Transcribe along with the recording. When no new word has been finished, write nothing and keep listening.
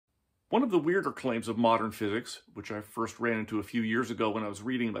One of the weirder claims of modern physics, which I first ran into a few years ago when I was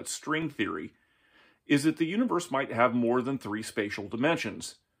reading about string theory, is that the universe might have more than 3 spatial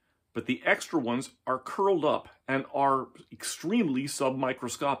dimensions, but the extra ones are curled up and are extremely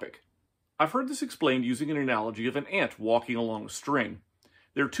submicroscopic. I've heard this explained using an analogy of an ant walking along a string.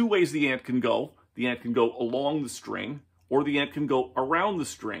 There are 2 ways the ant can go. The ant can go along the string, or the ant can go around the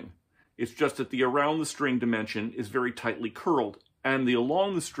string. It's just that the around the string dimension is very tightly curled, and the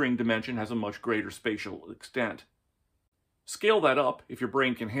along the string dimension has a much greater spatial extent. Scale that up if your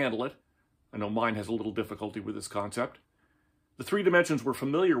brain can handle it. I know mine has a little difficulty with this concept. The 3 dimensions we're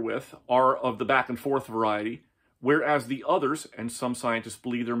familiar with are of the back and forth variety, whereas the others, and some scientists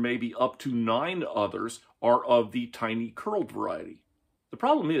believe there may be up to 9 others, are of the tiny curled variety. The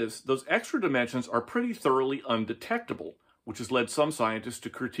problem is, those extra dimensions are pretty thoroughly undetectable, which has led some scientists to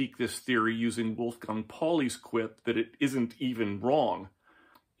critique this theory using Wolfgang Pauli's quip that it isn't even wrong.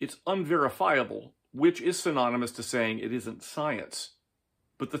 It's unverifiable, which is synonymous to saying it isn't science.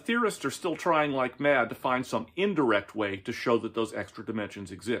 But the theorists are still trying like mad to find some indirect way to show that those extra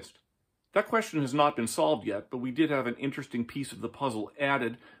dimensions exist. That question has not been solved yet, but we did have an interesting piece of the puzzle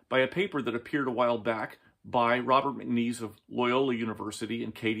added by a paper that appeared a while back by Robert McNeese of Loyola University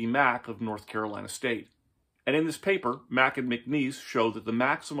and Katie Mack of North Carolina State. And in this paper, Mack and McNeese show that the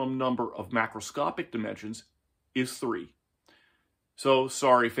maximum number of macroscopic dimensions is 3. So,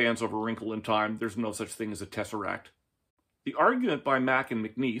 sorry fans of A Wrinkle in Time, there's no such thing as a tesseract. The argument by Mack and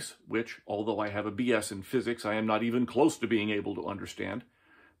McNeese, which, although I have a BS in physics I am not even close to being able to understand,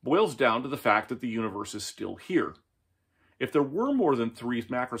 boils down to the fact that the universe is still here. If there were more than 3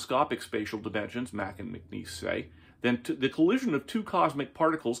 macroscopic spatial dimensions, Mack and McNeese say, then the collision of 2 cosmic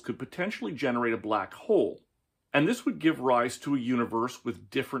particles could potentially generate a black hole. And this would give rise to a universe with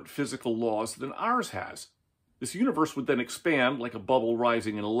different physical laws than ours has. This universe would then expand like a bubble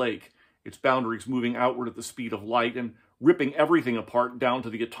rising in a lake, its boundaries moving outward at the speed of light and ripping everything apart down to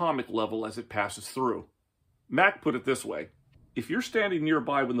the atomic level as it passes through. Mack put it this way: if you're standing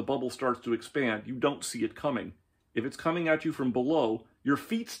nearby when the bubble starts to expand, you don't see it coming. If it's coming at you from below, your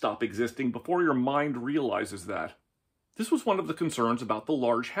feet stop existing before your mind realizes that. This was one of the concerns about the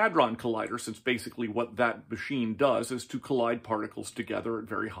Large Hadron Collider, since basically what that machine does is to collide particles together at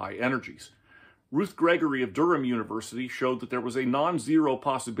very high energies. Ruth Gregory of Durham University showed that there was a non-zero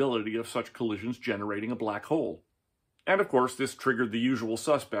possibility of such collisions generating a black hole. And of course, this triggered the usual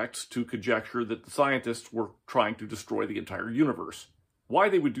suspects to conjecture that the scientists were trying to destroy the entire universe. Why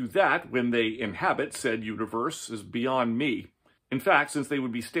they would do that when they inhabit said universe is beyond me. In fact, since they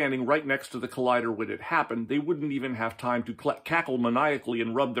would be standing right next to the collider when it happened, they wouldn't even have time to cackle maniacally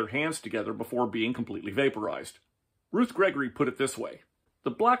and rub their hands together before being completely vaporized. Ruth Gregory put it this way: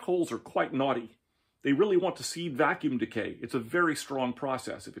 the black holes are quite naughty. They really want to seed vacuum decay. It's a very strong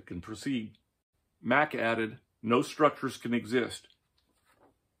process if it can proceed. Mack added, no structures can exist.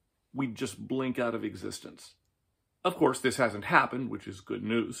 We'd just blink out of existence. Of course, this hasn't happened, which is good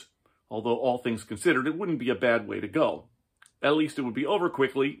news. Although, all things considered, it wouldn't be a bad way to go. At least it would be over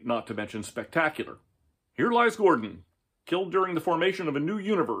quickly, not to mention spectacular. Here lies Gordon, killed during the formation of a new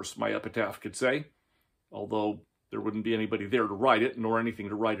universe, my epitaph could say. Although, there wouldn't be anybody there to write it, nor anything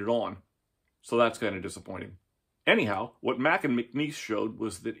to write it on. So that's kind of disappointing. Anyhow, what Mack and McNeese showed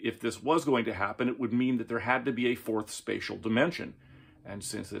was that if this was going to happen, it would mean that there had to be a 4th spatial dimension. And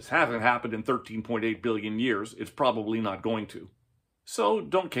since this hasn't happened in 13.8 billion years, it's probably not going to. So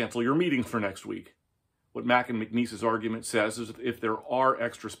don't cancel your meetings for next week. What Mack and McNeese's argument says is that if there are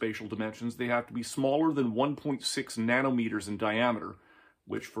extra spatial dimensions, they have to be smaller than 1.6 nanometers in diameter,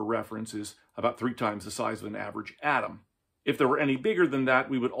 which for reference is about 3 times the size of an average atom. If there were any bigger than that,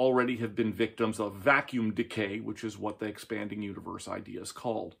 we would already have been victims of vacuum decay, which is what the expanding universe idea is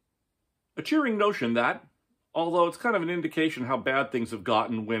called. A cheering notion that, although it's kind of an indication how bad things have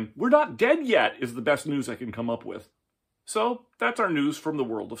gotten when we're not dead yet, is the best news I can come up with. So, that's our news from the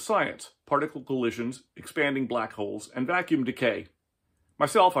world of science: particle collisions, expanding black holes, and vacuum decay.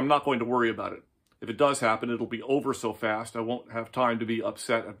 Myself, I'm not going to worry about it. If it does happen, it'll be over so fast I won't have time to be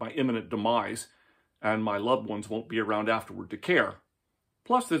upset at my imminent demise, and my loved ones won't be around afterward to care.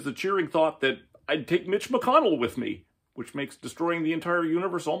 Plus, there's the cheering thought that I'd take Mitch McConnell with me, which makes destroying the entire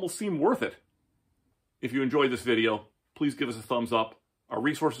universe almost seem worth it. If you enjoyed this video, please give us a thumbs up. Our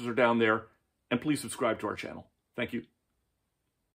resources are down there, and please subscribe to our channel. Thank you.